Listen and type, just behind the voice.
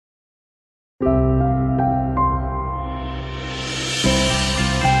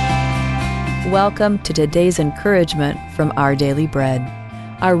Welcome to today's encouragement from Our Daily Bread.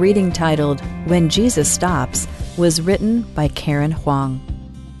 Our reading titled, When Jesus Stops, was written by Karen Huang.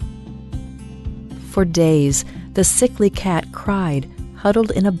 For days, the sickly cat cried,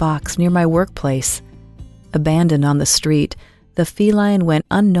 huddled in a box near my workplace. Abandoned on the street, the feline went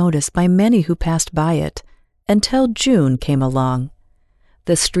unnoticed by many who passed by it, until June came along.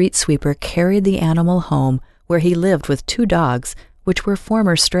 The street sweeper carried the animal home where he lived with 2 dogs, which were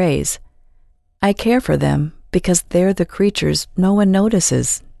former strays. I care for them because they're the creatures no one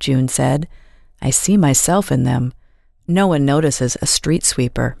notices, June said. I see myself in them. No one notices a street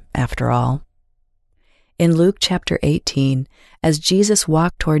sweeper, after all. In Luke chapter 18, as Jesus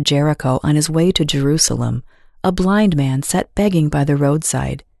walked toward Jericho on his way to Jerusalem, a blind man sat begging by the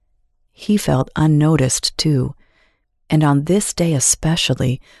roadside. He felt unnoticed, too. And on this day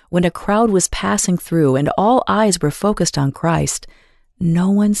especially, when a crowd was passing through and all eyes were focused on Christ,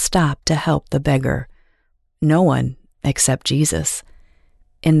 no one stopped to help the beggar. No one except Jesus.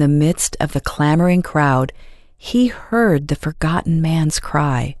 In the midst of the clamoring crowd, he heard the forgotten man's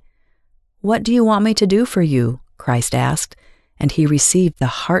cry. "What do you want me to do for you?" Christ asked, and he received the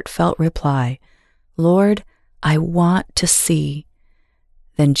heartfelt reply, "Lord, I want to see."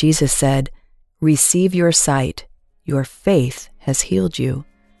 Then Jesus said, "Receive your sight. Your faith has healed you."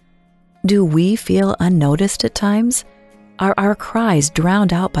 Do we feel unnoticed at times? Are our cries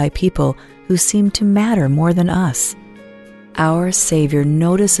drowned out by people who seem to matter more than us? Our Savior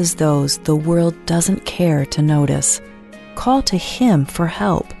notices those the world doesn't care to notice. Call to Him for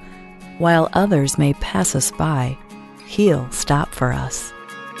help. While others may pass us by, He'll stop for us.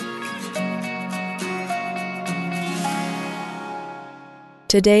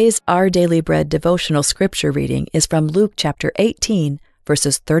 Today's Our Daily Bread devotional scripture reading is from Luke chapter 18,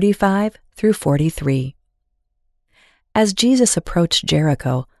 verses 35 through 43. As Jesus approached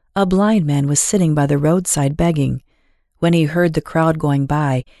Jericho, a blind man was sitting by the roadside begging. When he heard the crowd going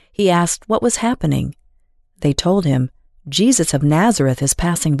by, he asked what was happening. They told him, "Jesus of Nazareth is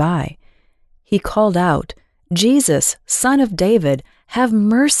passing by." He called out, "Jesus, Son of David, have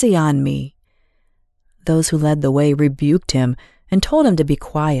mercy on me." Those who led the way rebuked him and told him to be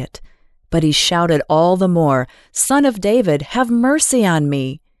quiet, but he shouted all the more, "Son of David, have mercy on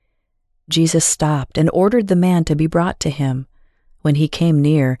me." Jesus stopped and ordered the man to be brought to him. When he came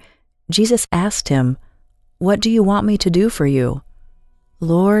near, Jesus asked him, "What do you want me to do for you?"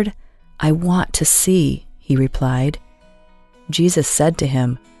 "Lord, I want to see," he replied. Jesus said to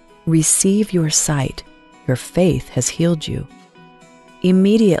him, "Receive your sight. Your faith has healed you."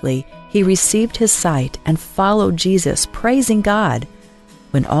 Immediately, he received his sight and followed Jesus, praising God.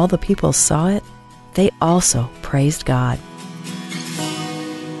 When all the people saw it, they also praised God.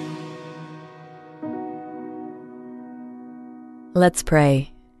 Let's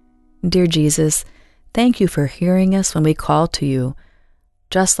pray. Dear Jesus, thank you for hearing us when we call to you.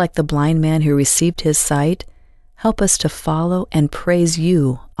 Just like the blind man who received his sight, help us to follow and praise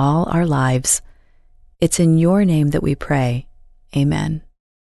you all our lives. It's in your name that we pray. Amen.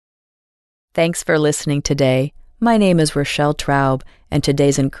 Thanks for listening today. My name is Rochelle Traub, and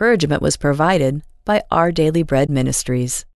today's encouragement was provided by Our Daily Bread Ministries.